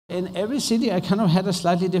In every city, I kind of had a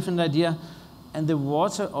slightly different idea, and the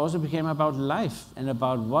water also became about life and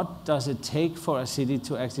about what does it take for a city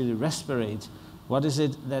to actually respirate. What is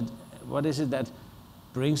it that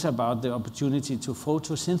brings about the opportunity to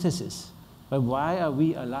photosynthesis? But why are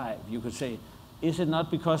we alive, you could say? Is it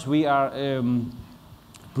not because we are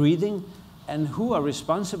breathing? And who are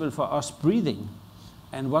responsible for us breathing?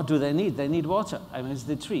 And what do they need? They need water. I mean, it's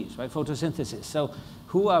the trees, right? Photosynthesis. So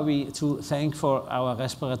who are we to thank for our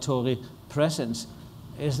respiratory presence?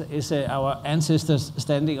 Is our ancestors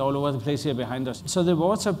standing all over the place here behind us. So the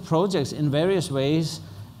water projects in various ways,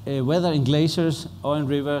 whether in glaciers or in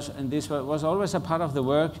rivers, and this was always a part of the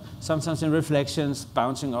work, sometimes in reflections,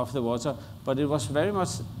 bouncing off the water, but it was very much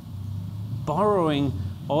borrowing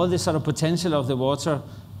all this sort of potential of the water,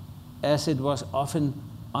 as it was often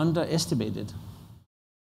underestimated.